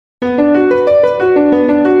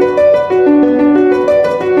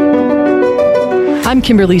I'm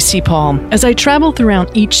Kimberly C. Paul. As I travel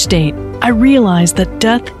throughout each state, I realize that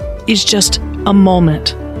death is just a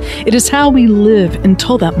moment. It is how we live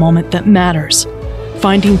until that moment that matters.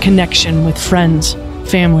 Finding connection with friends,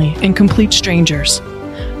 family, and complete strangers.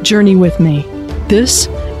 Journey with me. This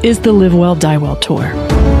is the Live Well, Die Well Tour.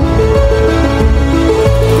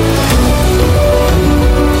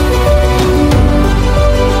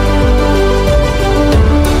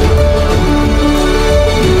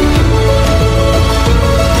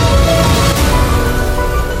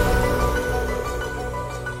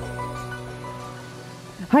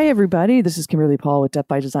 Hi, everybody. This is Kimberly Paul with Death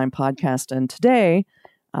by Design podcast, and today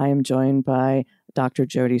I am joined by Dr.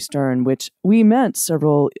 Jody Stern, which we met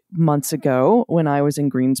several months ago when I was in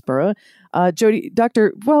Greensboro. Jody,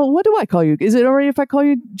 Doctor, well, what do I call you? Is it all right if I call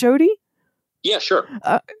you Jody? Yeah, sure.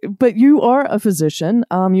 But you are a physician.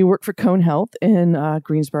 You work for Cone Health in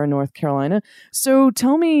Greensboro, North Carolina. So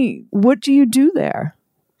tell me, what do you do there?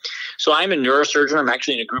 So I'm a neurosurgeon. I'm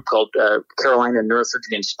actually in a group called Carolina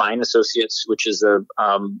Neurosurgery and Spine Associates, which is a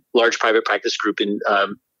large private practice group in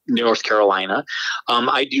North Carolina.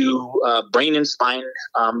 I do brain and spine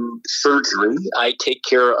surgery. I take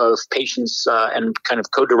care of patients and kind of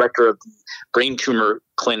co-director of the brain tumor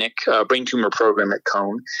clinic, brain tumor program at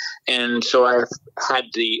Cone. And so I've had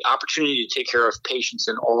the opportunity to take care of patients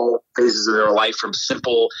in all phases of their life, from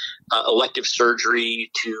simple elective surgery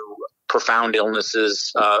to profound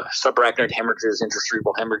illnesses, subarachnoid hemorrhages,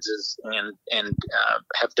 intracerebral hemorrhages, and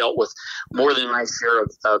have dealt with more than my share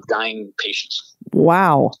of dying patients.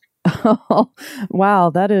 Wow. Wow,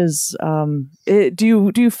 that is.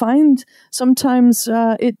 Do you find sometimes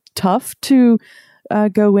it tough to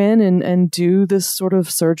go in and do this sort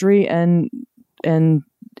of surgery and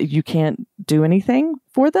you can't do anything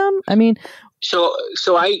for them? I mean. So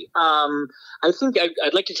I think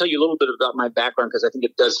I'd like to tell you a little bit about my background, because I think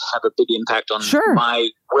it does have a big impact on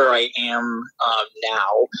where I am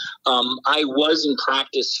now. I was in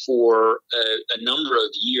practice for a number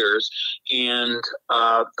of years and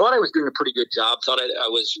thought I was doing a pretty good job, thought I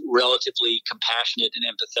was relatively compassionate and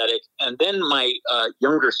empathetic. And then my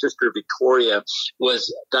younger sister, Victoria,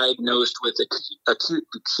 was diagnosed with acute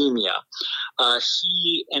leukemia.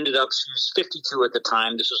 She was 52 at the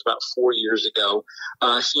time. This was about 4 years ago.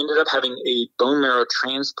 She ended up having a bone marrow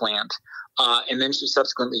transplant, and then she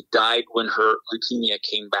subsequently died when her leukemia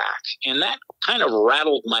came back. And that kind of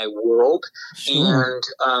rattled my world and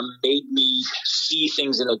made me see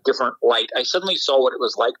things in a different light. I suddenly saw what it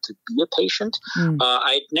was like to be a patient.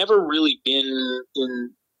 I'd never really been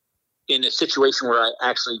in a situation where I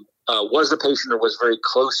actually was a patient or was very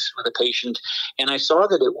close with a patient. And I saw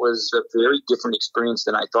that it was a very different experience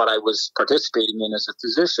than I thought I was participating in as a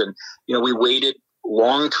physician. You know, we waited a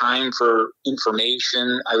long time for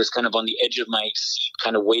information. I was kind of on the edge of my seat,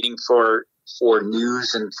 kind of waiting for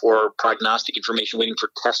news and for prognostic information, waiting for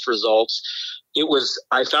test results.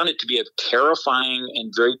 I found it to be a terrifying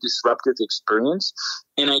and very disruptive experience.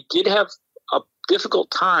 And I did have a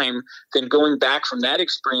difficult time then going back from that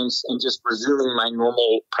experience and just resuming my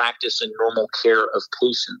normal practice and normal care of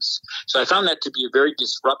patients. So I found that to be a very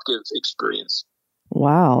disruptive experience.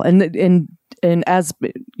 Wow. And as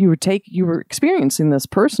you were experiencing this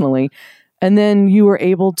personally, and then you were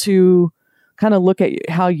able to kind of look at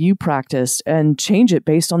how you practiced and change it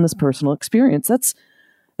based on this personal experience.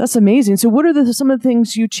 That's amazing. So what are some of the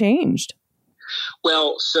things you changed?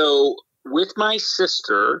 Well, so with my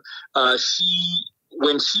sister,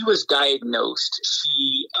 when she was diagnosed,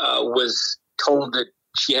 she was told that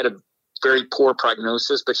she had a very poor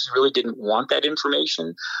prognosis, but she really didn't want that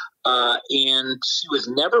information. And she was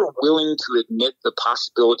never willing to admit the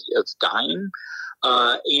possibility of dying.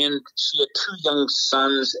 And she had 2 young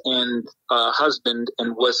sons and a husband,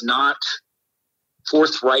 and was not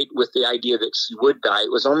forthright with the idea that she would die.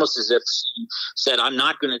 It was almost as if she said, "I'm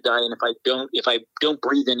not going to die, and if I don't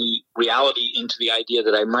breathe any reality into the idea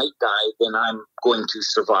that I might die, then I'm going to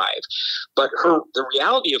survive." But the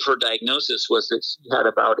reality of her diagnosis was that she had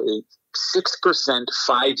about a 6%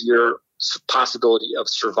 5-year possibility of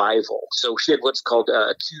survival. So she had what's called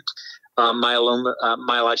acute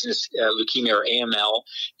myelogenous leukemia, or AML.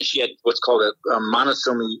 She had what's called a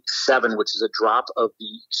monosomy 7, which is a drop of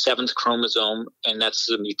the 7th chromosome, and that's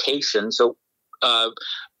the mutation. So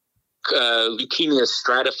leukemia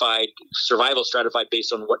stratified, survival stratified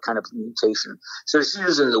based on what kind of mutation. So she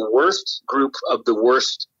was in the worst group of the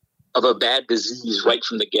worst of a bad disease right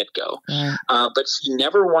from the get-go. But she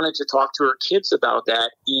never wanted to talk to her kids about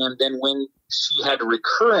that. And then when she had a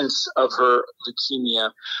recurrence of her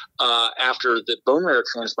leukemia after the bone marrow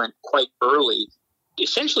transplant quite early,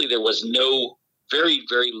 essentially there was no very,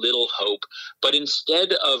 very little hope. But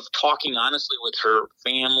instead of talking honestly with her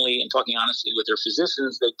family and talking honestly with her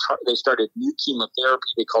physicians, they started new chemotherapy.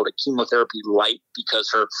 They called it chemotherapy light because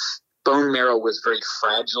her bone marrow was very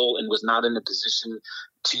fragile and was not in a position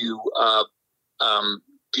to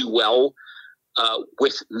do well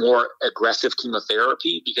with more aggressive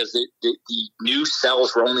chemotherapy, because the new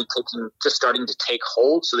cells were only just starting to take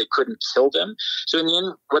hold, so they couldn't kill them. So in the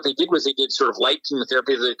end, what they did was they did sort of light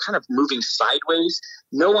chemotherapy. They're kind of moving sideways.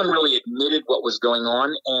 No one really admitted what was going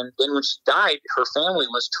on. And then when she died, her family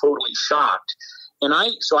was totally shocked. And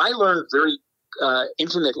so I learned very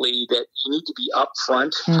intimately that you need to be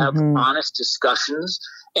upfront, have honest discussions.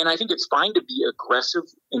 And I think it's fine to be aggressive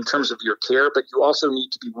in terms of your care, but you also need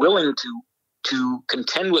to be willing to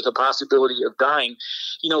contend with the possibility of dying.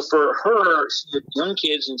 You know, for her, she had young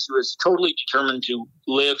kids and she was totally determined to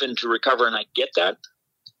live and to recover, and I get that.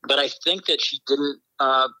 But I think that she didn't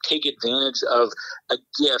take advantage of a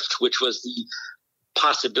gift, which was the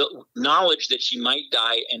knowledge that she might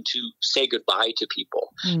die and to say goodbye to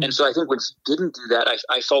people. And so I think when she didn't do that,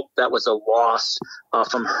 I felt that was a loss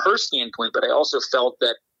from her standpoint, but I also felt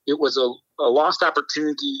that it was a lost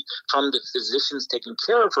opportunity from the physicians taking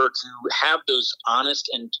care of her to have those honest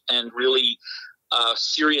and really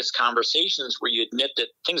serious conversations where you admit that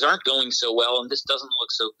things aren't going so well and this doesn't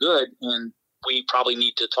look so good and we probably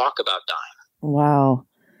need to talk about dying.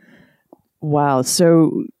 Wow.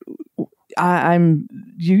 So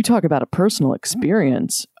you talk about a personal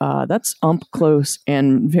experience. That's up close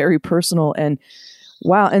and very personal. And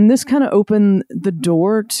wow. And this kind of opened the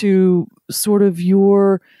door to sort of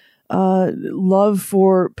your love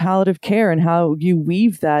for palliative care and how you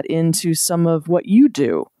weave that into some of what you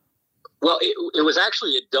do. Well, it was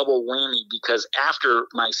actually a double whammy, because after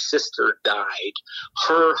my sister died,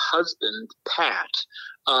 her husband, Pat,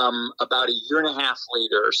 about a year and a half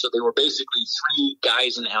later, so they were basically three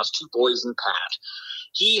guys in the house, two boys and Pat.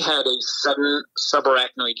 He had a sudden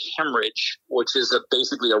subarachnoid hemorrhage, which is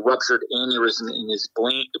basically a ruptured aneurysm in his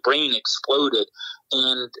brain. The brain exploded,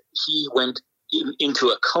 and he went into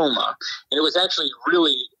a coma. And it was actually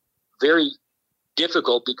really very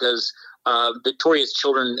difficult because Victoria's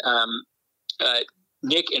children,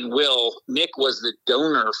 Nick and Will, Nick was the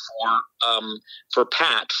donor for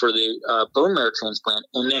Pat for the bone marrow transplant.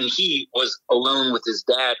 And then he was alone with his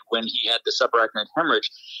dad when he had the subarachnoid hemorrhage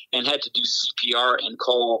and had to do CPR and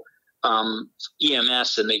call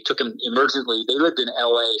EMS, and they took him emergently. They lived in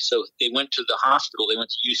LA, so they went to the hospital. They went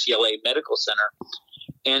to UCLA Medical Center.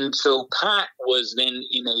 And so Pat was then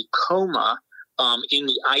in a coma in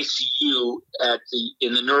the ICU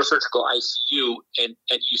in the neurosurgical ICU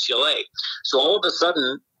at UCLA. So all of a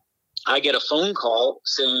sudden, I get a phone call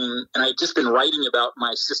saying, and I'd just been writing about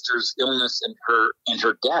my sister's illness and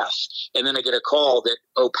her death, and then I get a call that,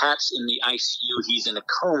 Pat's in the ICU, he's in a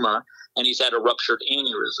coma, and he's had a ruptured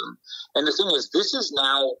aneurysm. And the thing is, this is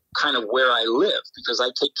now kind of where I live, because I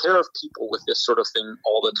take care of people with this sort of thing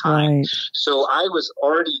all the time. Right. So I was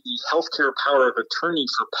already the healthcare power of attorney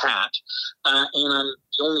for Pat, and I'm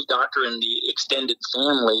the only doctor in the extended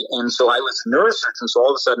family. And so I was a neurosurgeon, so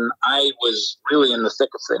all of a sudden I was really in the thick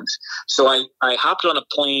of things. So I hopped on a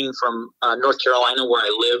plane from North Carolina, where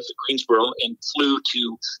I live, Greensboro, and flew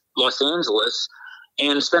to Los Angeles,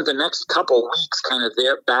 and spent the next couple of weeks kind of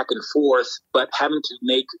there back and forth, but having to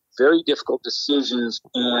make very difficult decisions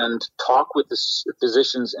and talk with the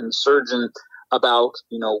physicians and surgeon about,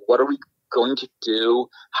 what are we going to do?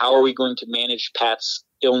 How are we going to manage Pat's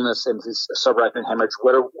illness and his subarachnoid hemorrhage?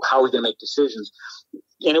 How are we going to make decisions?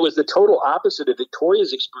 And it was the total opposite of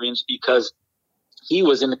Victoria's experience, because he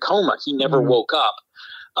was in a coma. He never woke up.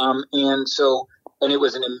 And it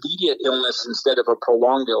was an immediate illness instead of a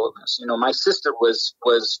prolonged illness. My sister was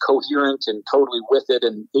coherent and totally with it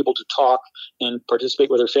and able to talk and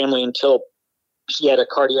participate with her family until she had a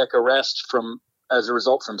cardiac arrest as a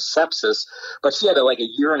result from sepsis. But she had a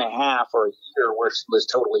year and a half or a year where she was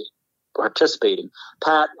totally participating.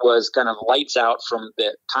 Pat was kind of lights out from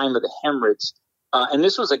the time of the hemorrhage. And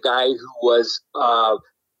this was a guy who was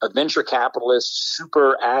a venture capitalist,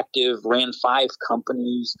 super active, ran 5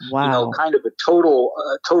 companies, kind of a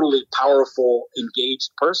totally powerful, engaged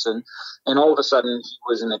person. And all of a sudden he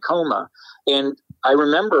was in a coma. And I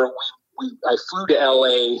remember I flew to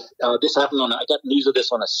LA. This happened I got news of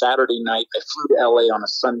this on a Saturday night. I flew to LA on a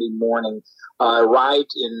Sunday morning. I arrived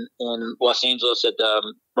in Los Angeles at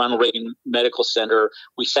the Ronald Reagan Medical Center.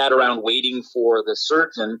 We sat around waiting for the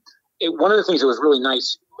surgeon. One of the things that was really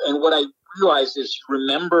nice, and what I realize is you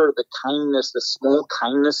remember the kindness, the small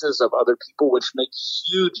kindnesses of other people, which make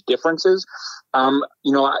huge differences.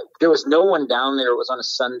 There was no one down there. It was on a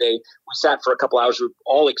Sunday. We sat for a couple hours. We were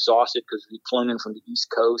all exhausted because we'd flown in from the East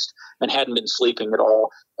Coast and hadn't been sleeping at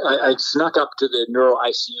all. I snuck up to the neuro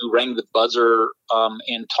ICU, rang the buzzer,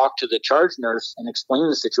 and talked to the charge nurse and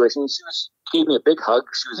explained the situation. She gave me a big hug.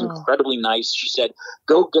 She was incredibly nice. She said,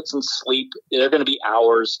 "Go get some sleep. They're going to be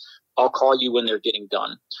hours. I'll call you when they're getting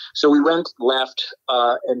done." So we left,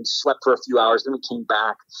 and slept for a few hours. Then we came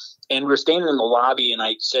back, and we were staying in the lobby. And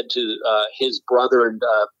I said to his brother and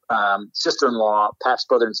sister-in-law, Pat's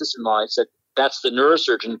brother and sister-in-law, I said, "That's the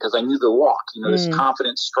neurosurgeon," because I knew the walk, this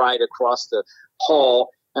confident stride across the hall.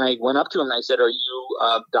 And I went up to him and I said, "Are you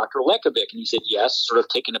Dr. Lekovic?" And he said, "Yes," sort of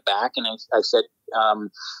taken aback. And I said,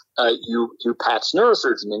 "You Pat's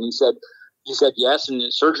neurosurgeon?" And he said, "Yes." And the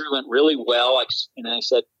surgery went really well. I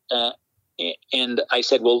said,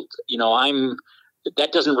 "Well,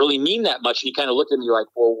 that doesn't really mean that much." And he kind of looked at me like,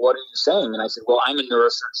 "Well, what are you saying?" And I said, "Well, I'm a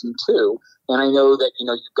neurosurgeon too. And I know that,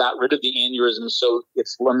 you got rid of the aneurysm, so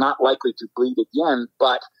it's not likely to bleed again.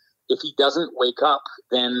 But if he doesn't wake up,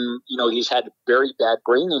 then, he's had very bad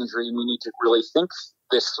brain injury, and we need to really think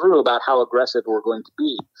this through about how aggressive we're going to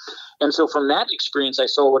be." And so from that experience, I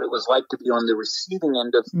saw what it was like to be on the receiving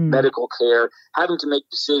end of medical care, having to make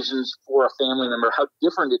decisions for a family member, how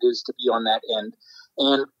different it is to be on that end.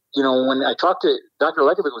 And, when I talked to Dr.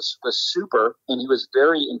 Lekovic was super, and he was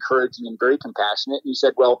very encouraging and very compassionate. And he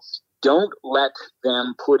said, "Well, don't let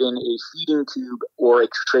them put in a feeding tube or a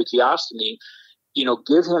tracheostomy.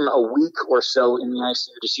 Give him a week or so in the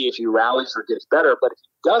ICU to see if he rallies or gets better. But if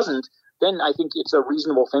he doesn't, then I think it's a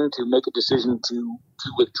reasonable thing to make a decision to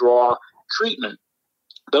withdraw treatment."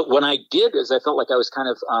 But when I did, is I felt like I was kind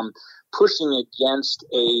of pushing against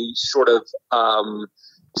a sort of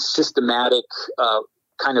systematic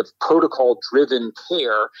kind of protocol-driven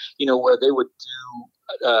care, where they would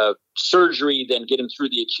do surgery, then get him through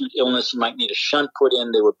the acute illness. You might need a shunt put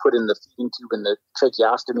in. They would put in the feeding tube and the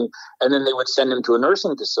tracheostomy, and then they would send him to a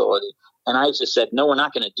nursing facility. And I just said, "No, we're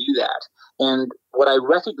not going to do that." And what I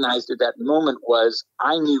recognized at that moment was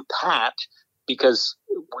I knew Pat because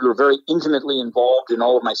we were very intimately involved in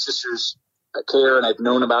all of my sister's care, and I've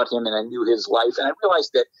known about him, and I knew his life. And I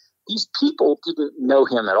realized that these people didn't know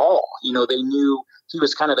him at all. They knew he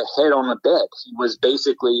was kind of a head on a bed. He was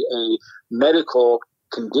basically a medical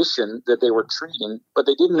condition that they were treating, but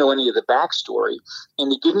they didn't know any of the backstory,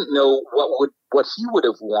 and they didn't know what he would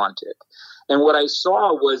have wanted. And what I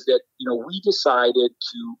saw was that, we decided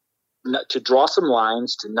to draw some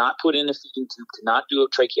lines, to not put in a feeding tube, to not do a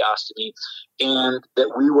tracheostomy, and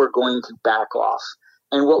that we were going to back off.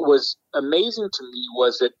 And what was amazing to me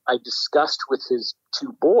was that I discussed with his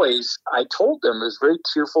two boys. I told them, it was a very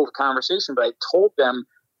tearful conversation, but I told them,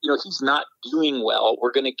 he's not doing well.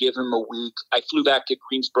 We're going to give him a week. I flew back to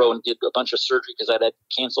Greensboro and did a bunch of surgery because I had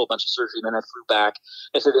canceled a bunch of surgery. And then I flew back.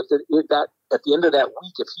 I said, at the end of that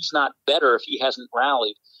week, if he's not better, if he hasn't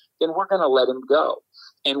rallied, then we're going to let him go.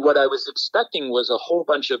 And what I was expecting was a whole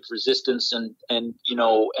bunch of resistance and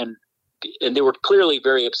they were clearly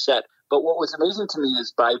very upset. But what was amazing to me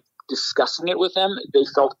is by discussing it with them, they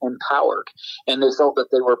felt empowered, and they felt that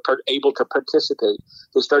they were able to participate.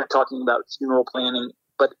 They started talking about funeral planning,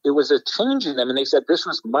 but it was a change in them. And they said this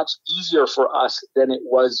was much easier for us than it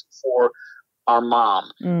was for our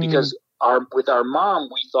mom, because with our mom,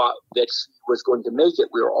 we thought that she was going to make it.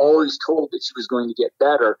 We were always told that she was going to get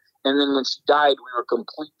better. And then when she died, we were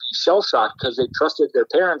completely shell-shocked because they trusted their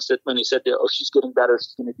parents that when they said, "Oh, she's getting better,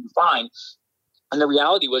 she's going to do fine." And the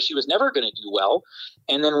reality was she was never going to do well.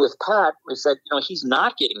 And then with Pat, we said, he's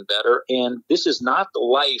not getting better. And this is not the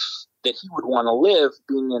life that he would want to live,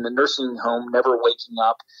 being in a nursing home, never waking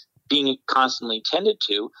up, being constantly tended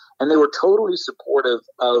to. And they were totally supportive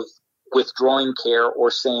of withdrawing care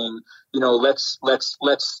or saying, let's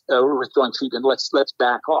withdrawing treatment, let's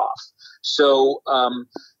back off. So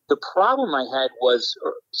the problem I had was,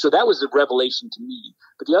 so that was a revelation to me.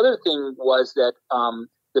 But the other thing was that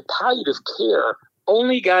the palliative care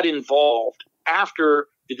only got involved after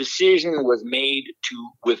the decision was made to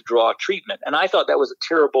withdraw treatment. And I thought that was a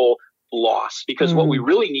terrible loss, because what we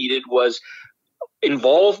really needed was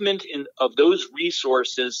involvement of those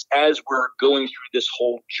resources as we're going through this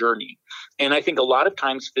whole journey. And I think a lot of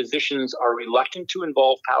times physicians are reluctant to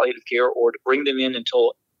involve palliative care or to bring them in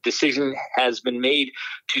until decision has been made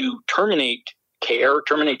to terminate care,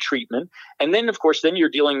 terminate treatment. And then, of course, then you're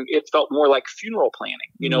dealing, it felt more like funeral planning.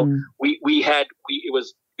 It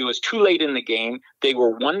was too late in the game. They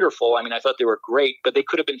were wonderful. I mean, I thought they were great, but they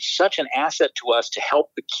could have been such an asset to us to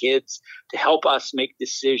help the kids, to help us make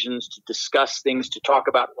decisions, to discuss things, to talk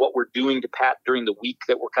about what we're doing to Pat during the week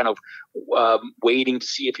that we're kind of waiting to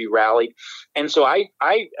see if he rallied. And so I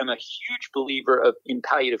am a huge believer in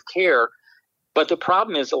palliative care. But the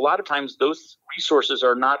problem is a lot of times those resources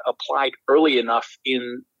are not applied early enough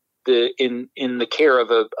in the care of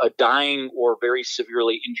a dying or very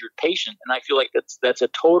severely injured patient. And I feel like that's a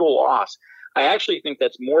total loss. I actually think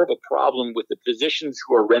that's more of a problem with the physicians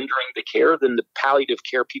who are rendering the care than the palliative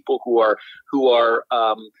care people who are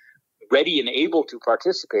ready and able to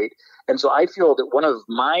participate. And so I feel that one of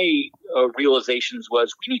my realizations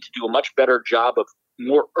was we need to do a much better job of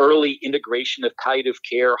more early integration of palliative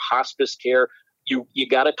care, hospice care. You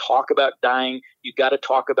got to talk about dying. You got to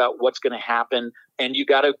talk about what's going to happen, and you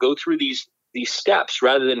got to go through these steps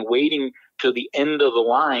rather than waiting to the end of the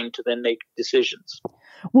line to then make decisions.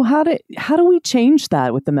 Well, how do we change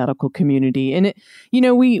that with the medical community? And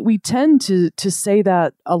we tend to say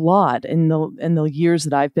that a lot in the years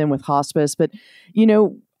that I've been with hospice, but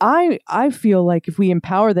I feel like if we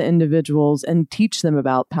empower the individuals and teach them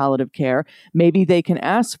about palliative care, maybe they can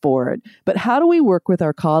ask for it. But how do we work with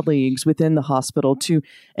our colleagues within the hospital to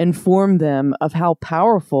inform them of how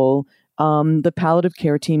powerful the palliative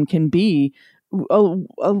care team can be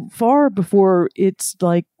far before it's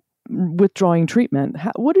like withdrawing treatment?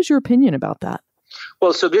 What is your opinion about that?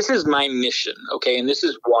 Well, so this is my mission, okay? And this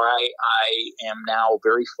is why I am now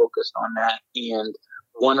very focused on that. And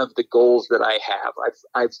one of the goals that I have,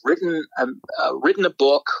 I've written a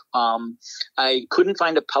book. I couldn't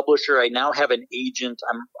find a publisher. I now have an agent.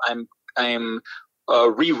 I'm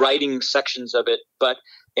rewriting sections of it,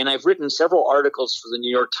 and I've written several articles for the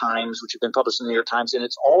New York Times, which have been published in the New York Times, and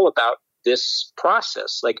it's all about this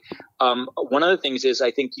process. Like, one of the things is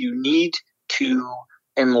I think you need to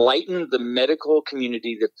enlighten the medical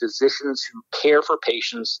community, the physicians who care for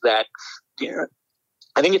patients, that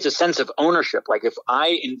I think it's a sense of ownership. Like, if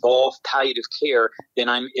I involve palliative care, then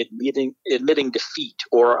I'm admitting defeat,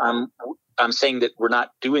 or I'm saying that we're not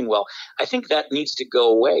doing well. I think that needs to go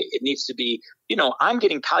away. It needs to be, I'm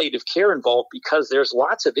getting palliative care involved because there's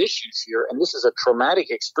lots of issues here, and this is a traumatic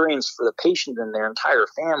experience for the patient and their entire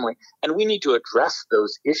family, and we need to address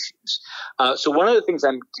those issues. So one of the things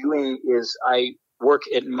I'm doing is I work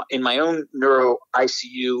in my own neuro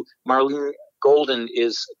ICU. Marlene Golden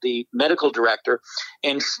is the medical director,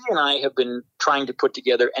 and she and I have been trying to put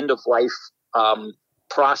together end-of-life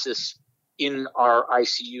process in our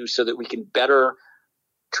ICU so that we can better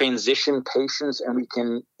transition patients and we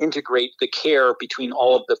can integrate the care between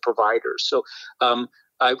all of the providers. So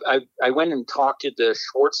I went and talked at the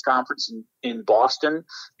Schwartz conference in Boston,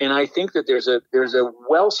 and I think that there's a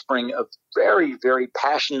wellspring of very, very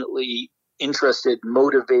passionately interested,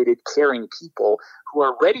 motivated, caring people who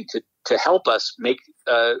are ready to help us make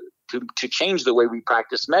to change the way we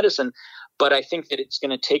practice medicine. But I think that it's going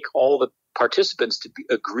to take all the participants to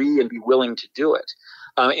agree and be willing to do it.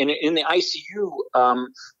 In the ICU,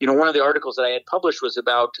 one of the articles that I had published was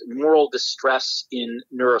about moral distress in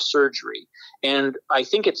neurosurgery. And I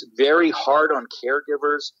think it's very hard on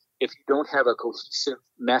caregivers if you don't have a cohesive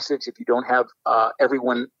message, if you don't have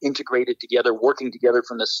everyone integrated together, working together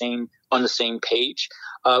on the same page.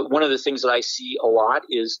 One of the things that I see a lot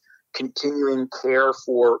is continuing care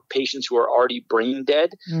for patients who are already brain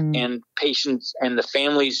dead, and patients and the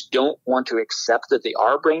families don't want to accept that they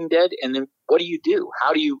are brain dead. And then what do you do?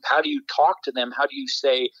 How do you talk to them? How do you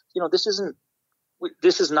say,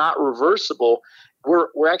 this is not reversible.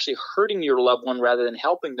 We're actually hurting your loved one rather than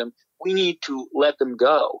helping them. We need to let them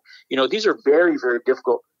go. These are very, very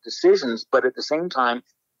difficult decisions, but at the same time,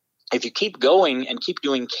 if you keep going and keep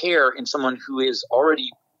doing care in someone who is already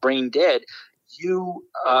brain dead, you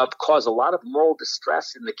cause a lot of moral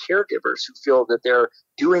distress in the caregivers who feel that they're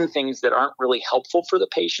doing things that aren't really helpful for the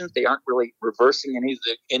patient. They aren't really reversing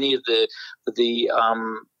any of the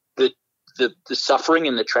suffering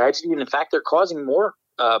and the tragedy, and in fact, they're causing more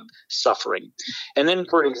suffering. And then,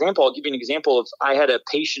 for an example, I'll give you an example of I had a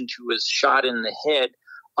patient who was shot in the head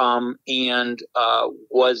and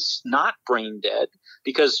was not brain dead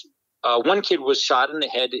because one kid was shot in the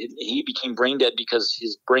head. He became brain dead because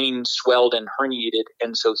his brain swelled and herniated,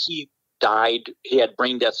 and so he died. He had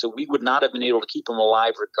brain death, so we would not have been able to keep him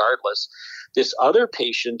alive regardless. This other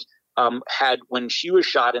patient had, when she was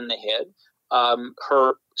shot in the head,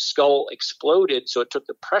 her skull exploded, so it took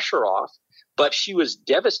the pressure off. but she was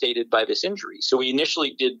devastated by this injury. So we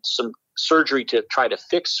initially did some surgery to try to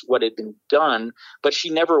fix what had been done, but she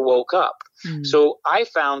never woke up. So I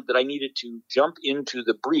found that I needed to jump into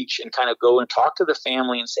the breach and kind of go and talk to the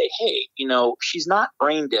family and say, hey, she's not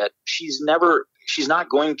brain dead. She's not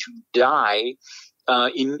going to die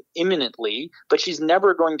imminently, but she's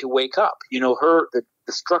never going to wake up. The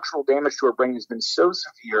structural damage to her brain has been so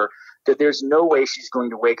severe that there's no way she's going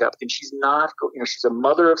to wake up. And she's not, she's a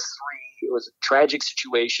mother of 3. It was a tragic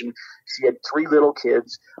situation. She had 3 little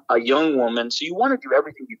kids, a young woman. So you want to do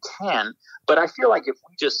everything you can. But I feel like if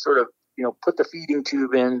we just sort of, put the feeding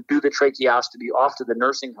tube in, do the tracheostomy, off to the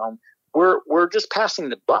nursing home, we're just passing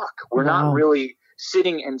the buck. We're not really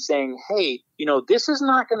sitting and saying, hey, this is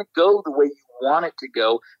not going to go the way you want it to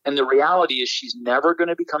go. And the reality is she's never going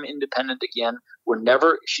to become independent again.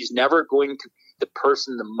 She's never going to be the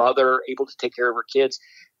person, the mother, able to take care of her kids.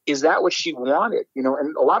 Is that what she wanted?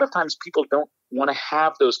 And a lot of times people don't want to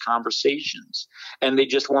have those conversations, and they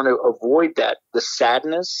just want to avoid that, the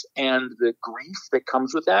sadness and the grief that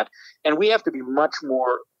comes with that. And we have to be much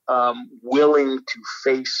more willing to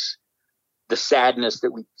face the sadness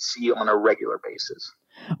that we see on a regular basis.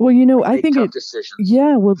 Well, I think decisions.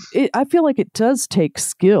 Yeah. Well, I feel like it does take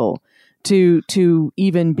skill to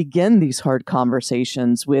even begin these hard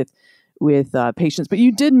conversations with patients. But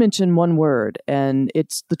you did mention one word, and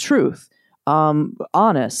it's the truth.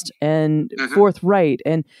 Honest and forthright.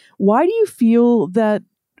 And why do you feel that,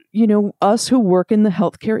 us who work in the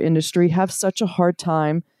healthcare industry have such a hard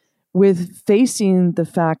time with facing the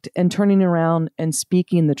fact and turning around and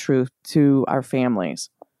speaking the truth to our families?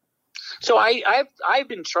 So I've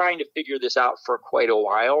been trying to figure this out for quite a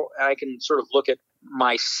while. I can sort of look at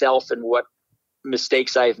myself and what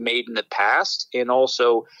mistakes I've made in the past, and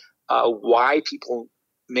also why people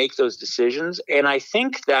make those decisions. And I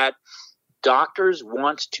think that doctors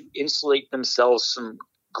want to insulate themselves from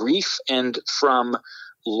grief and from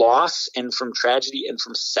loss and from tragedy and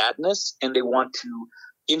from sadness, and they want to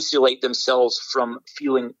insulate themselves from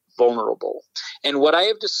feeling vulnerable. And what I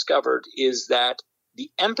have discovered is that the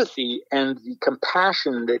empathy and the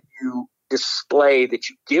compassion that you display, that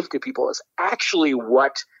you give to people, is actually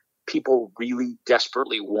what people really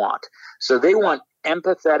desperately want. So they want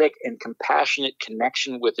empathetic and compassionate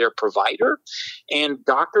connection with their provider. And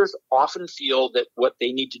doctors often feel that what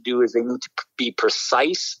they need to do is they need to be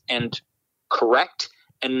precise and correct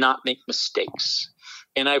and not make mistakes.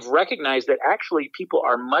 And I've recognized that actually people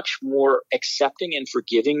are much more accepting and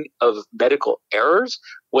forgiving of medical errors.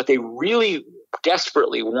 What they really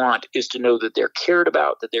desperately want is to know that they're cared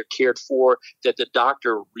about, that they're cared for, that the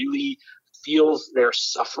doctor really feels their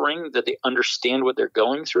suffering, that they understand what they're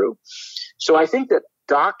going through. So I think that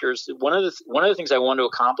doctors, one of the things I want to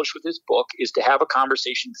accomplish with this book is to have a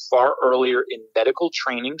conversation far earlier in medical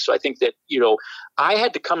training. So I think that, I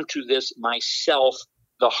had to come to this myself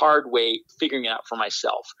the hard way, figuring it out for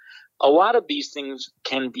myself. A lot of these things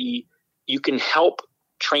you can help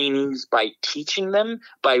trainees by teaching them,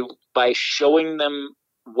 by showing them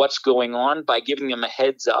what's going on, by giving them a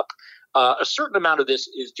heads up. A certain amount of this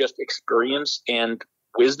is just experience and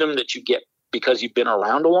wisdom that you get because you've been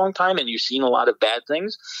around a long time and you've seen a lot of bad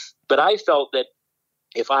things. But I felt that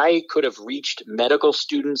if I could have reached medical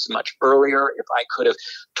students much earlier, if I could have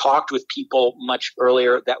talked with people much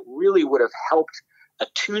earlier, that really would have helped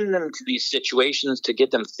attune them to these situations, to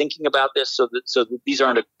get them thinking about this so that these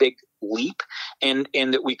aren't a big leap, and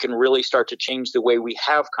that we can really start to change the way we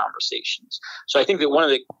have conversations. So I think that one of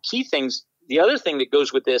the key things, the other thing that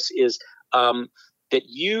goes with this is that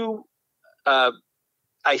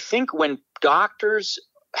I think when doctors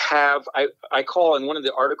have, I call in one of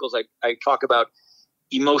the articles, I talk about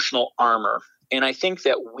emotional armor. And I think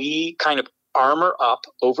that we kind of armor up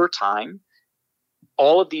over time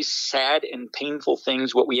all of these sad and painful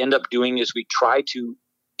things. What we end up doing is we try to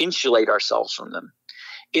insulate ourselves from them.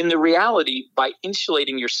 In the reality, by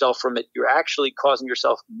insulating yourself from it, you're actually causing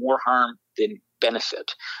yourself more harm than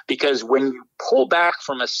benefit. Because when you pull back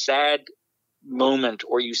from a sad moment,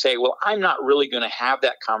 or you say, well, I'm not really going to have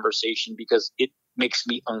that conversation because it makes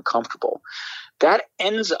me uncomfortable, that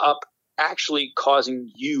ends up actually causing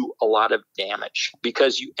you a lot of damage,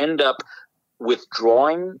 because you end up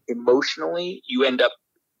withdrawing emotionally. You end up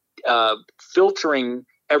filtering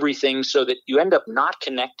everything so that you end up not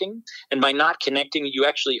connecting. And by not connecting, you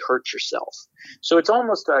actually hurt yourself. So it's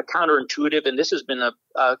almost counterintuitive. And this has been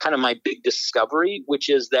a kind of my big discovery, which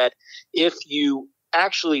is that if you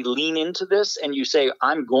actually lean into this and you say,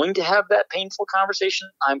 I'm going to have that painful conversation,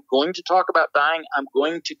 I'm going to talk about dying, I'm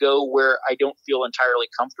going to go where I don't feel entirely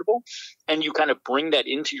comfortable, and you kind of bring that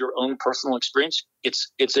into your own personal experience, it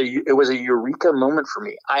was a eureka moment for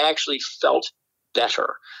me. I actually felt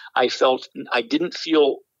better. I didn't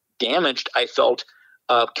feel damaged. I felt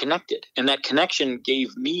connected, and that connection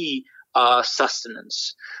gave me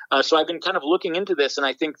sustenance. So I've been kind of looking into this, and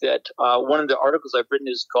I think that one of the articles I've written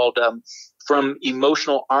is called From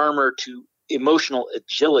Emotional Armor to Emotional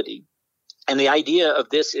Agility. And the idea of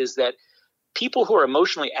this is that people who are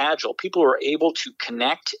emotionally agile, people who are able to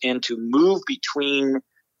connect and to move between,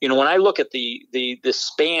 when I look at the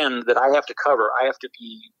span that I have to cover, I have to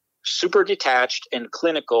be super detached and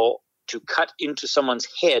clinical to cut into someone's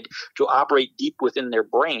head, to operate deep within their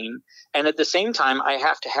brain. And at the same time, I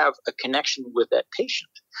have to have a connection with that patient.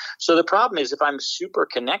 So the problem is, if I'm super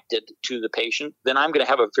connected to the patient, then I'm going to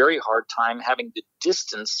have a very hard time having the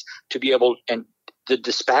distance to be able, and the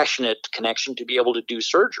dispassionate connection to be able to do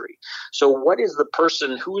surgery. So who is the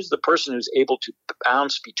person who's able to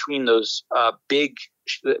bounce between those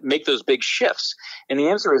make those big shifts? And the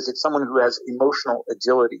answer is, it's someone who has emotional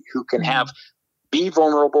agility, who can be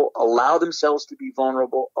vulnerable, allow themselves to be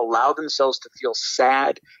vulnerable, allow themselves to feel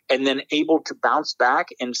sad, and then able to bounce back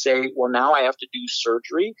and say, well, now I have to do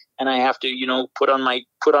surgery and I have to, put on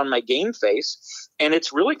my game face. And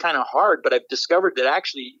it's really kind of hard, but I've discovered that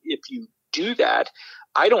actually, if you do that,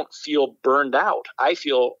 I don't feel burned out. I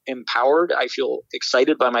feel empowered. I feel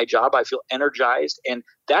excited by my job. I feel energized. And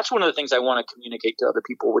that's one of the things I want to communicate to other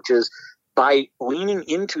people, which is, by leaning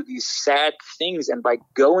into these sad things and by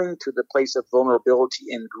going to the place of vulnerability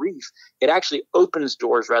and grief, it actually opens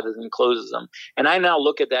doors rather than closes them. And I now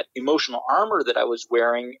look at that emotional armor that I was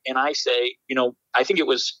wearing, and I say, I think it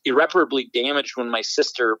was irreparably damaged when my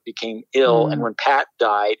sister became ill and when Pat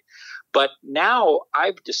died. But now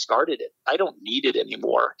I've discarded it. I don't need it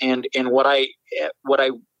anymore. And what I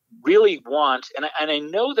really want, and I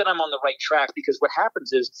know that I'm on the right track, because what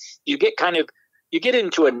happens is you get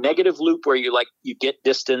into a negative loop where you get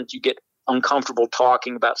distant, you get uncomfortable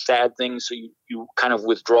talking about sad things, so you kind of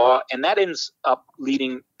withdraw, and that ends up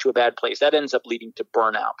leading to a bad place. That ends up leading to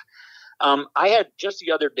burnout. I had just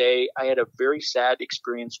the other day, I had a very sad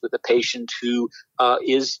experience with a patient who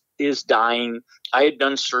is dying. I had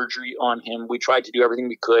done surgery on him. We tried to do everything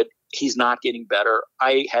we could. He's not getting better.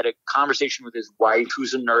 I had a conversation with his wife,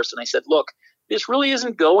 who's a nurse, and I said, look, this really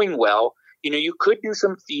isn't going well. You could do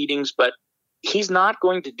some feedings, but he's not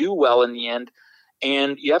going to do well in the end.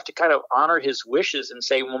 And you have to kind of honor his wishes and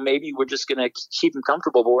say, well, maybe we're just going to keep him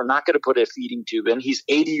comfortable, but we're not going to put a feeding tube in. He's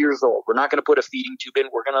 80 years old. We're not going to put a feeding tube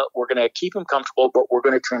in. We're going to keep him comfortable, but we're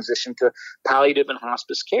going to transition to palliative and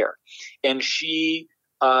hospice care. And she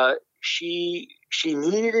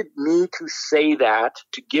needed me to say that,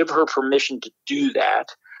 to give her permission to do that,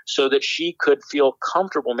 so that she could feel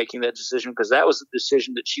comfortable making that decision, because that was the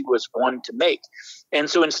decision that she was wanting to make. And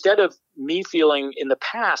so instead of me feeling, in the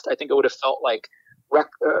past, I think I would have felt like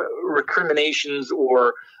recriminations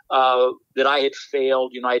or that I had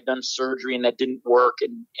failed. I had done surgery and that didn't work,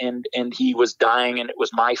 and he was dying and it was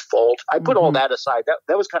my fault. I put all that aside.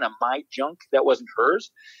 That was kind of my junk. That wasn't hers.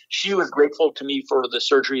 She was grateful to me for the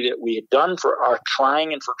surgery that we had done, for our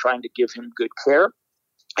trying and for trying to give him good care.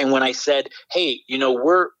 And when I said, hey,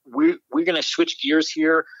 we're going to switch gears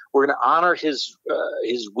here, we're going to honor his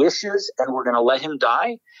wishes, and we're going to let him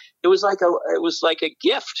die, it was like a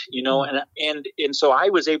gift, and so I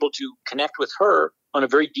was able to connect with her on a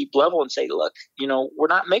very deep level and say, look, we're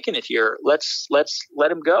not making it here. Let's let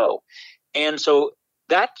him go. And so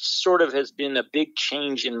that sort of has been a big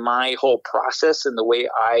change in my whole process and the way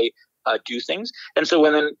I do things. And so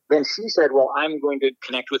then she said, well, I'm going to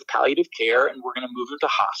connect with palliative care and we're going to move her to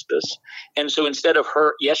hospice. And so instead of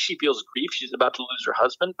her, yes, she feels grief. She's about to lose her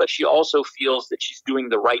husband, but she also feels that she's doing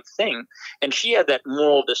the right thing. And she had that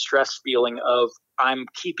moral distress feeling of, I'm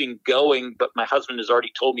keeping going, but my husband has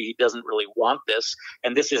already told me he doesn't really want this,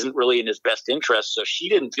 and this isn't really in his best interest. So she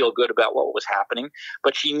didn't feel good about what was happening,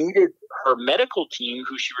 but she needed her medical team,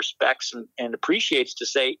 who she respects and appreciates, to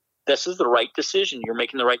say, this is the right decision. You're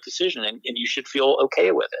making the right decision, and you should feel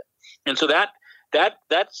okay with it. And so that's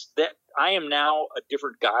I am now a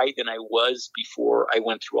different guy than I was before I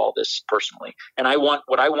went through all this personally. And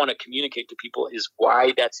what I want to communicate to people is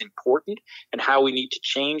why that's important, and how we need to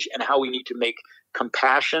change, and how we need to make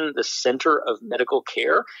compassion the center of medical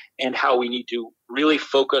care, and how we need to really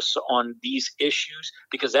focus on these issues,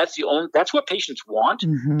 because that's what patients want.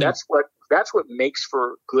 Mm-hmm. That's what makes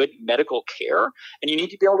for good medical care. And you need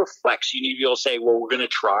to be able to flex. You need to be able to say, well, we're going to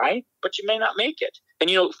try, but you may not make it. And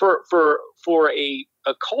for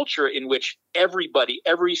a culture in which every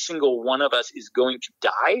single one of us is going to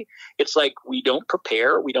die. It's like we don't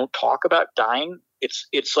prepare, we don't talk about dying.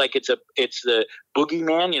 It's like it's the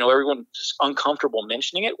boogeyman. Everyone's just uncomfortable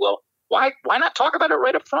mentioning it. Well, why not talk about it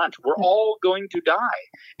right up front? We're all going to die.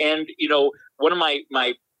 And one of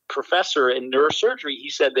my professor in neurosurgery, he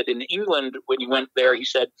said that in England, when he went there, he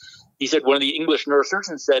said one of the English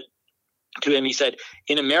neurosurgeons said to him, he said,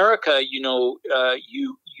 in America,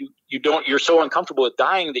 you're so uncomfortable with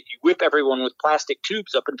dying that you whip everyone with plastic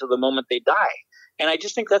tubes up until the moment they die. And I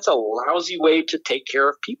just think that's a lousy way to take care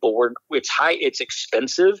of people. It's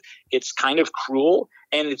expensive, it's kind of cruel,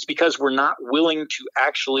 and it's because we're not willing to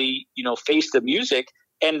actually, face the music.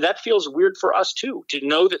 And that feels weird for us too, to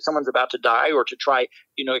know that someone's about to die or to try,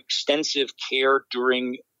 extensive care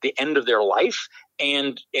during the end of their life,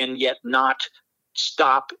 and yet not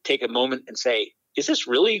stop, take a moment and say, is this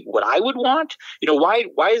really what I would want? Why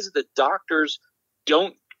is it that doctors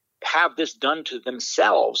don't have this done to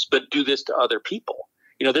themselves, but do this to other people?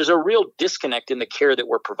 There's a real disconnect in the care that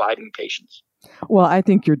we're providing patients. Well, I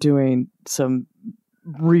think you're doing some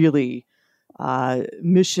really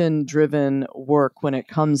mission-driven work when it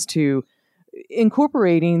comes to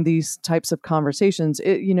incorporating these types of conversations.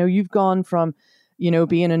 You've gone from,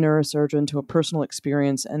 being a neurosurgeon to a personal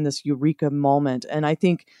experience and this eureka moment. And I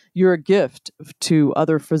think you're a gift to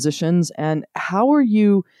other physicians. And how are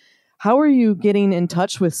you getting in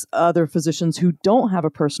touch with other physicians who don't have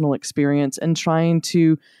a personal experience and trying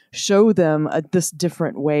to show them this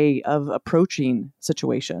different way of approaching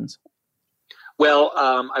situations? Well,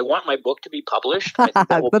 I want my book to be published. I think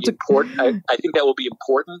that will be important. I think that will be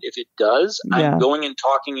important if it does. Yeah. I'm going and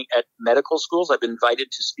talking at medical schools. I've been invited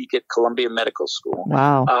to speak at Columbia Medical School.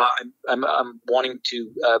 Wow. I'm wanting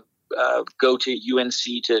to go to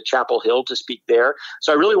UNC, to Chapel Hill, to speak there.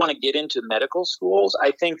 So I really want to get into medical schools.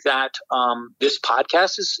 I think that this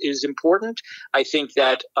podcast is important. I think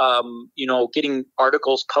that getting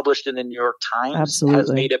articles published in the New York Times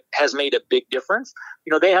has made a big difference.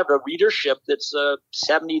 They have a readership that's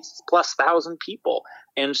 70,000+ people.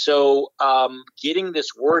 And so getting this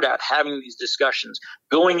word out, having these discussions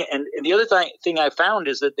going. And the other thing I found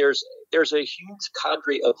is that there's a huge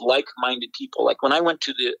cadre of like-minded people. Like when I went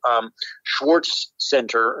to the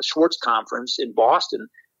Schwartz Conference in Boston,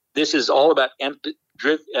 this is all about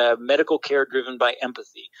medical care driven by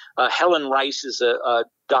empathy. Helen Rice is a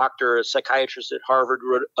doctor, a psychiatrist at Harvard,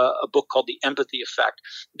 wrote a book called The Empathy Effect.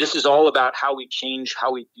 This is all about how we change,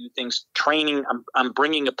 how we do things. Training. I'm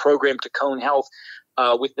bringing a program to Cone Health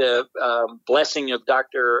with the blessing of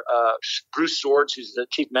Dr. Bruce Swords, who's the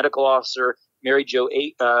chief medical officer, Mary Jo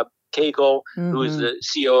Cagle, who is the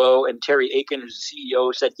COO, and Terry Aiken, who's the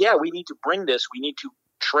CEO, said, yeah, we need to bring this. We need to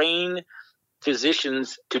train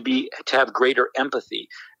physicians to have greater empathy.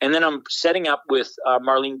 And then I'm setting up with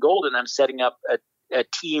Marlene Golden. I'm setting up a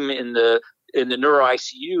team in the neuro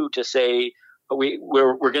ICU to say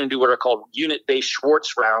we're going to do what are called unit-based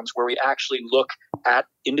Schwartz rounds, where we actually look at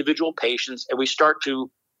individual patients and we start to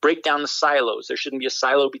break down the silos. There shouldn't be a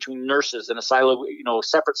silo between nurses and a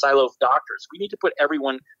separate silo of doctors. We need to put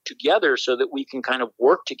everyone together so that we can kind of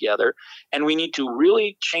work together. And we need to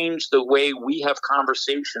really change the way we have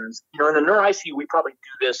conversations. In a neuro ICU, we probably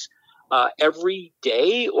do this every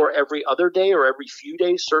day or every other day or every few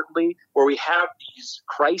days, certainly, where we have these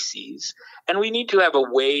crises. And we need to have a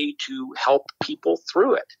way to help people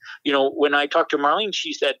through it. When I talked to Marlene,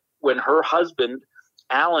 she said when her husband,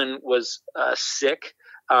 Alan, was sick,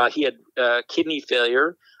 he had kidney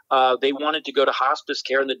failure. They wanted to go to hospice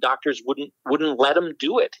care, and the doctors wouldn't let him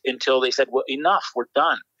do it until they said, well, enough, we're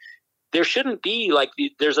done. There shouldn't be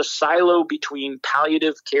there's a silo between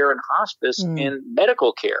palliative care and hospice and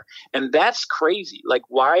medical care. And that's crazy.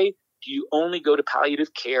 Why do you only go to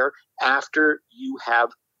palliative care after you have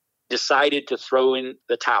decided to throw in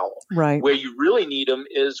the towel? Right. Where you really need them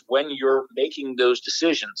is when you're making those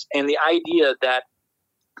decisions. And the idea that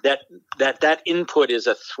input is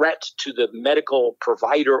a threat to the medical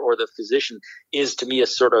provider or the physician is, to me, a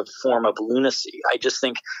sort of form of lunacy. I just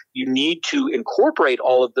think you need to incorporate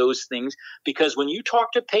all of those things, because when you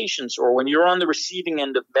talk to patients or when you're on the receiving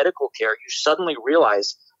end of medical care, you suddenly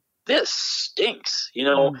realize this stinks.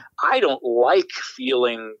 I don't like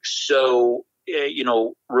feeling so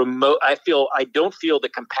remote. I don't feel the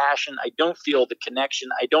compassion. I don't feel the connection.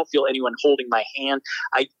 I don't feel anyone holding my hand.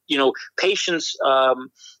 Patients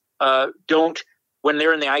don't, when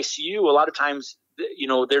they're in the ICU, a lot of times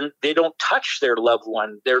they don't touch their loved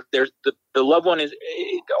one. The loved one is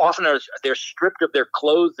often they're stripped of their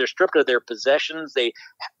clothes, they're stripped of their possessions. They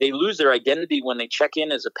lose their identity when they check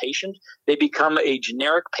in as a patient. They become a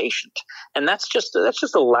generic patient, and that's just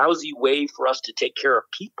a lousy way for us to take care of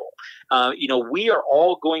people. We are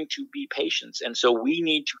all going to be patients, and so we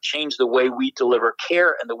need to change the way we deliver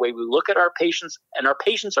care and the way we look at our patients. And our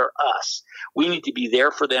patients are us. We need to be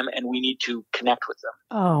there for them, and we need to connect with them.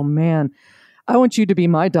 Oh man, I want you to be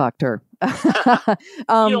my doctor. You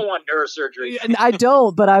don't want neurosurgery. I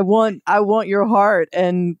don't, but I want your heart,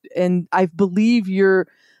 and I believe you're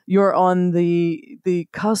on the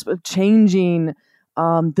cusp of changing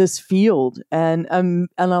this field and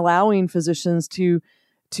allowing physicians to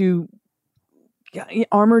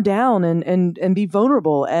armor down and be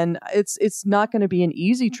vulnerable. And it's not going to be an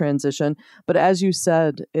easy transition, but as you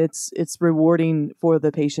said, it's rewarding for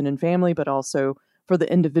the patient and family, but also for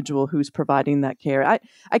the individual who's providing that care.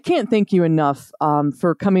 I can't thank you enough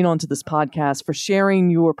for coming onto this podcast, for sharing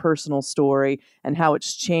your personal story and how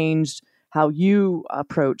it's changed how you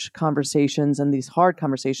approach conversations and these hard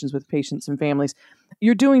conversations with patients and families.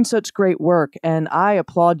 You're doing such great work, and I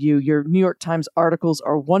applaud you. Your New York Times articles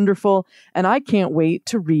are wonderful, and I can't wait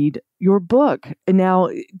to read your book. And now,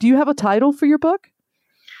 do you have a title for your book?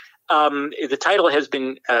 The title has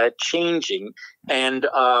been changing, and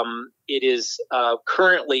it is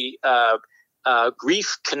currently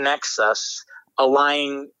Grief Connects Us,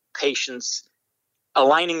 aligning patients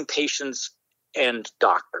and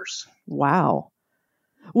doctors. Wow.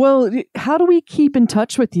 Well, how do we keep in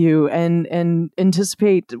touch with you and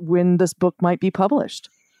anticipate when this book might be published?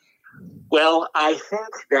 Well, I think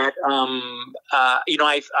that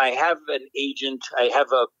I have an agent. I have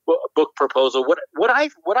a book proposal. What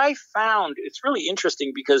I found, it's really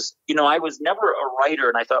interesting because I was never a writer,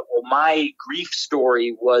 and I thought, well, my grief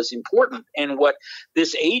story was important, and what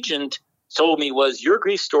this agent told me was, your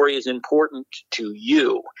grief story is important to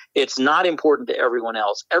you. It's not important to everyone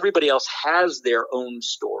else. Everybody else has their own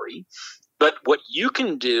story, but what you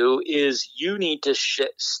can do is you need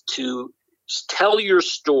to tell your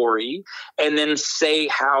story and then say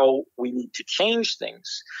how we need to change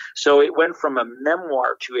things. So it went from a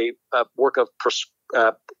memoir to a work of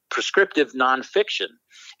prescriptive nonfiction,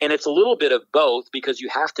 and it's a little bit of both because you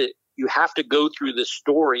have to go through the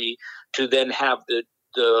story to then have the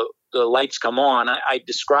lights come on. I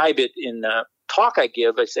describe it in the talk I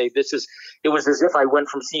give. I say it was as if I went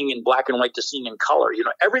from seeing in black and white to seeing in color.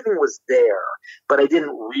 Everything was there, but I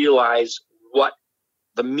didn't realize what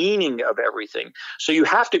the meaning of everything. So you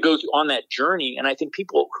have to go on that journey. And I think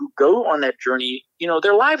people who go on that journey,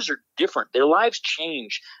 their lives are different. Their lives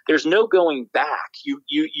change. There's no going back. You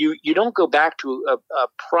don't go back to a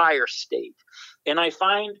prior state. And I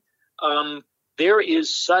find, there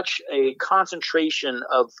is such a concentration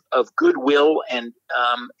of goodwill and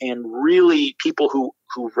really people who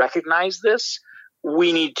recognize this.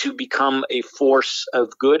 We need to become a force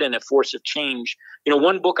of good and a force of change.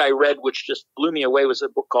 One book I read, which just blew me away, was a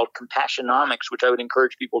book called Compassionomics, which I would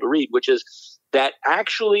encourage people to read, which is that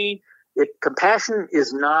actually compassion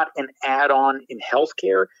is not an add-on in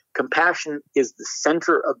healthcare. Compassion is the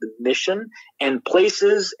center of the mission, and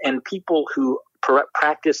places and people who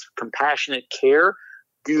practice compassionate care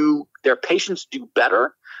their patients do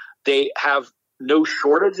better. They have no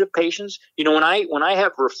shortage of patients. When I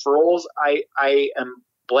have referrals, I am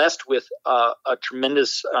blessed with a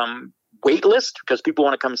tremendous wait list because people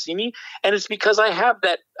want to come see me, and it's because I have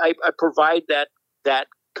that. I provide that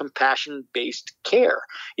compassion-based care.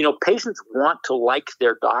 Patients want to like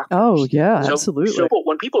their doctors. Oh yeah, absolutely. So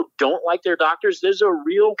when people don't like their doctors, there's a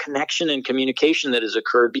real connection and communication that has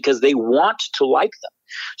occurred because they want to like them.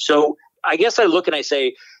 So I guess I look and I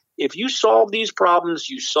say, if you solve these problems,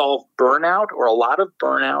 you solve burnout or a lot of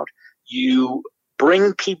burnout. You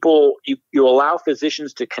bring people, you allow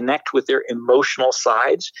physicians to connect with their emotional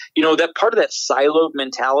sides. That part of that siloed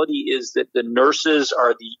mentality is that the nurses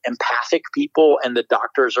are the empathic people and the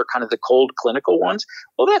doctors are kind of the cold clinical ones.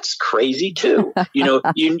 Well, that's crazy too. You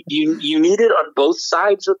need it on both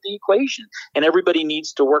sides of the equation, and everybody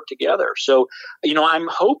needs to work together. So, I'm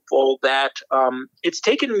hopeful that it's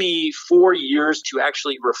taken me 4 years to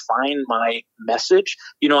actually refine my message.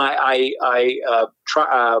 I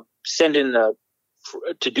send in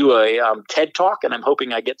to do a TED Talk, and I'm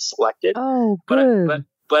hoping I get selected. Oh, good.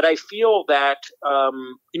 But I feel that,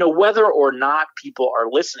 whether or not people are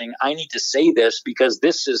listening, I need to say this because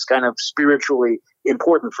this is kind of spiritually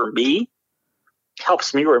important for me.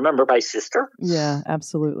 Helps me remember my sister. Yeah,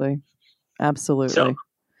 absolutely. Absolutely. So,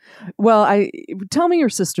 well, tell me your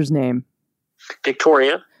sister's name.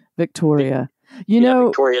 Victoria.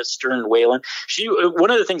 Victoria Stern Whalen. She,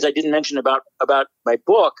 one of the things I didn't mention about my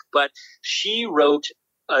book, but she wrote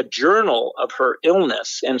a journal of her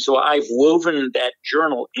illness. And so I've woven that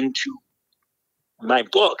journal into my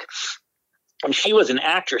book. And she was an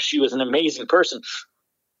actress. She was an amazing person.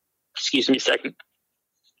 Excuse me a second.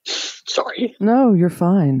 Sorry. No, you're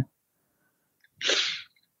fine.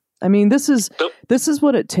 I mean, this is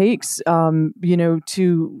what it takes,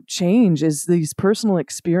 to change, is these personal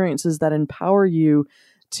experiences that empower you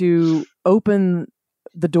to open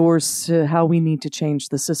the doors to how we need to change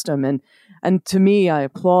the system. And to me, I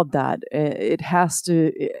applaud that. It has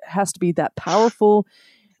to be that powerful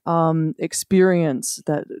experience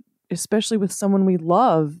that, especially with someone we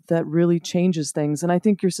love, that really changes things. And I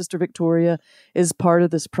think your sister Victoria is part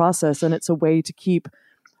of this process, and it's a way to keep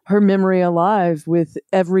her memory alive with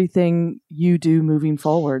everything you do moving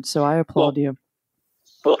forward. So I applaud you.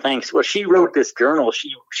 Well, thanks. Well, she wrote this journal.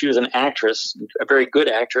 She was an actress, a very good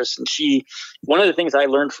actress. And one of the things I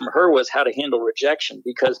learned from her was how to handle rejection,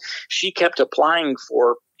 because she kept applying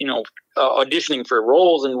for, auditioning for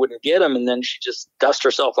roles and wouldn't get them. And then she just dust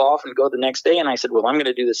herself off and go the next day. And I said, well, I'm going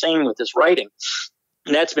to do the same with this writing.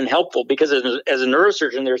 And that's been helpful, because as a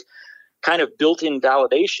neurosurgeon, there's kind of built-in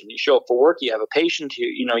validation. You show up for work, you have a patient,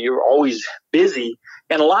 you're always busy.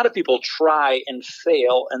 And a lot of people try and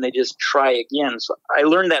fail, and they just try again. So I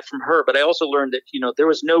learned that from her, but I also learned that, there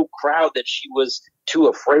was no crowd that she was too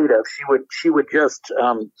afraid of. She would just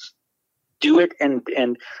do it.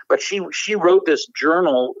 But she wrote this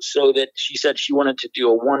journal so that she said she wanted to do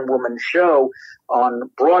a one-woman show on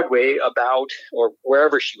Broadway about, or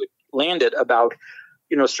wherever she would land it, about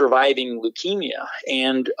surviving leukemia.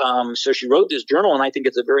 And so she wrote this journal, and I think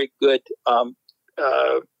it's a very good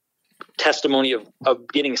testimony of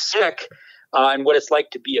getting sick and what it's like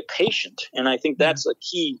to be a patient. And I think that's a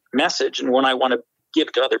key message, and one I want to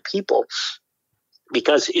give to other people,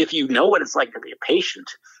 because if you know what it's like to be a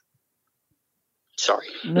patient,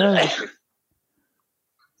 no.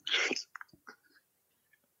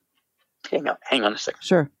 Hang on a second.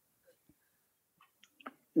 Sure.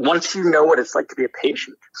 Once you know what it's like to be a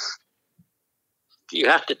patient, you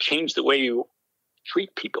have to change the way you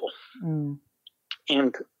treat people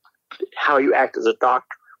and how you act as a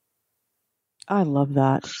doctor. I love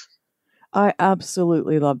that. I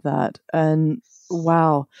absolutely love that. And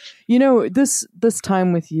wow, this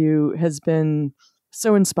time with you has been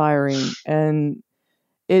so inspiring, and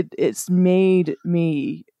it's made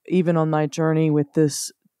me, even on my journey with this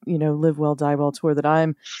Live Well, Die Well tour that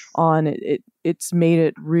I'm on, it's made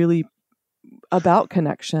it really about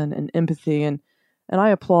connection and empathy, and I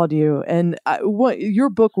applaud you. And your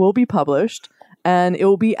book will be published, and it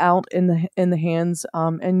will be out in the hands,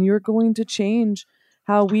 and you're going to change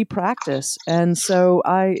how we practice. And so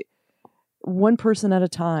one person at a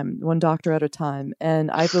time, one doctor at a time, and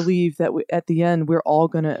I believe that at the end we're all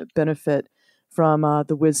going to benefit from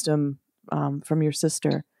the wisdom from your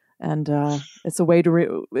sister. And it's a way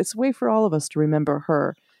it's a way for all of us to remember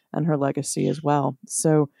her and her legacy as well.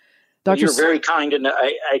 So, Dr. You're very kind, and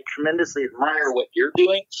I tremendously admire what you're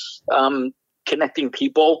doing, connecting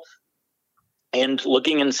people and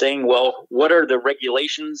looking and saying, well, what are the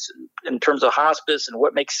regulations in terms of hospice, and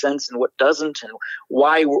what makes sense and what doesn't, and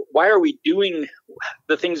why are we doing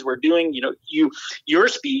the things we're doing? Your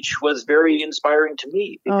speech was very inspiring to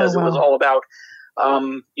me, because it was all about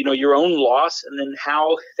your own loss, and then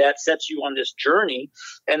how that sets you on this journey.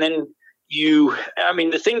 And then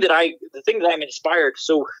the thing that I'm inspired.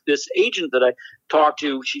 So this agent that I talked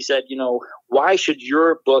to, she said, why should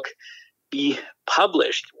your book be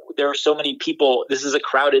published? There are so many people. This is a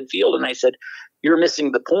crowded field. And I said, you're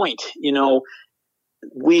missing the point.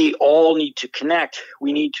 We all need to connect.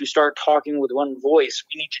 We need to start talking with one voice.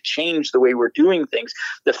 We need to change the way we're doing things.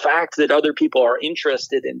 The fact that other people are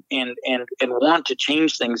interested and want to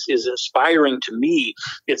change things is inspiring to me.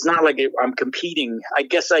 It's not like I'm competing. I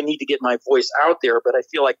guess I need to get my voice out there, but I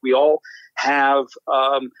feel like we all have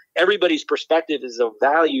everybody's perspective is of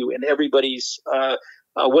value, and everybody's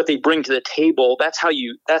what they bring to the table. That's how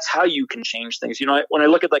you can change things. When I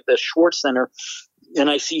look at like the Schwartz Center, and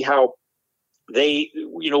I see how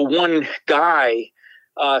one guy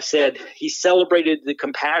said he celebrated the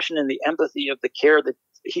compassion and the empathy of the care that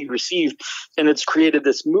he received, and it's created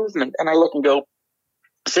this movement. And I look and go,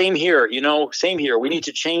 same here, same here. We need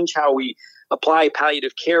to change how we apply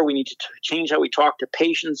palliative care. We need to change how we talk to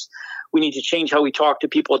patients. We need to change how we talk to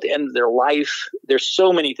people at the end of their life. There's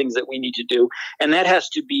so many things that we need to do. And that has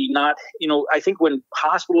to be not, I think when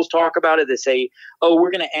hospitals talk about it, they say, oh,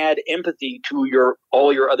 we're going to add empathy to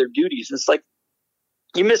all your other duties. And it's like,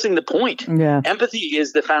 You're missing the point. Yeah. Empathy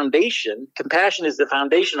is the foundation. Compassion is the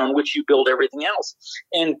foundation on which you build everything else.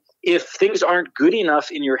 And if things aren't good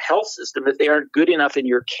enough in your health system, if they aren't good enough in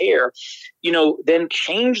your care, then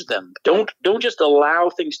change them. Don't just allow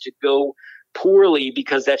things to go poorly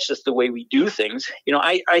because that's just the way we do things.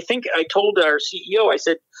 I think I told our CEO, I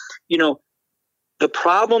said, the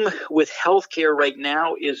problem with healthcare right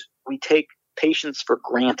now is we take patients for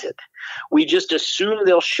granted. We just assume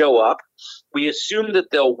they'll show up. We assume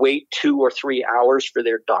that they'll wait 2 or 3 hours for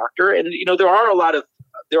their doctor. And, there are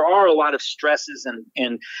a lot of stresses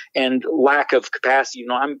and lack of capacity.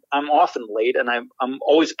 I'm often late and I'm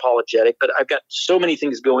always apologetic, but I've got so many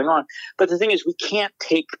things going on. But the thing is, we can't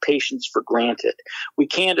take patients for granted. We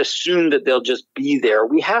can't assume that they'll just be there.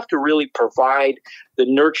 We have to really provide the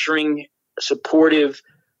nurturing, supportive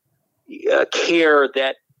care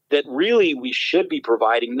that really we should be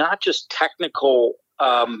providing, not just technical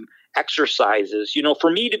exercises.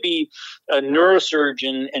 For me to be a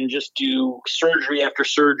neurosurgeon and just do surgery after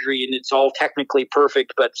surgery and it's all technically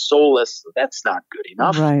perfect but soulless, that's not good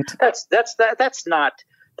enough. Right. That's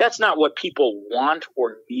not what people want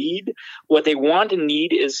or need. What they want and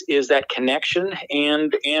need is that connection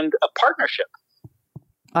and a partnership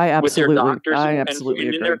with their doctors and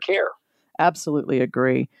in their care. Absolutely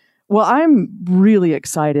agree. Well, I'm really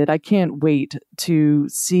excited. I can't wait to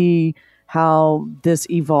see how this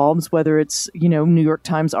evolves, whether it's, New York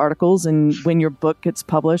Times articles and when your book gets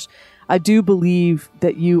published. I do believe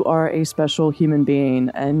that you are a special human being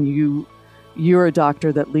and you're a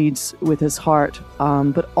doctor that leads with his heart,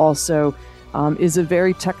 but also is a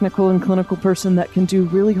very technical and clinical person that can do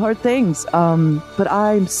really hard things. But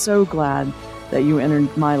I'm so glad that you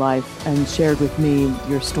entered my life and shared with me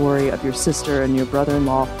your story of your sister and your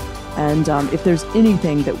brother-in-law. And if there's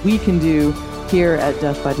anything that we can do here at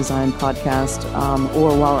Death by Design podcast,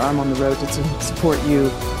 or while I'm on the road to support you,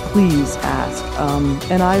 please ask.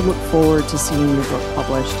 And I look forward to seeing your book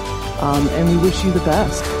published. And we wish you the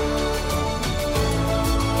best.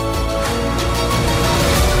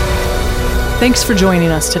 Thanks for joining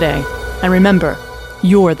us today. And remember,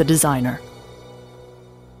 you're the designer.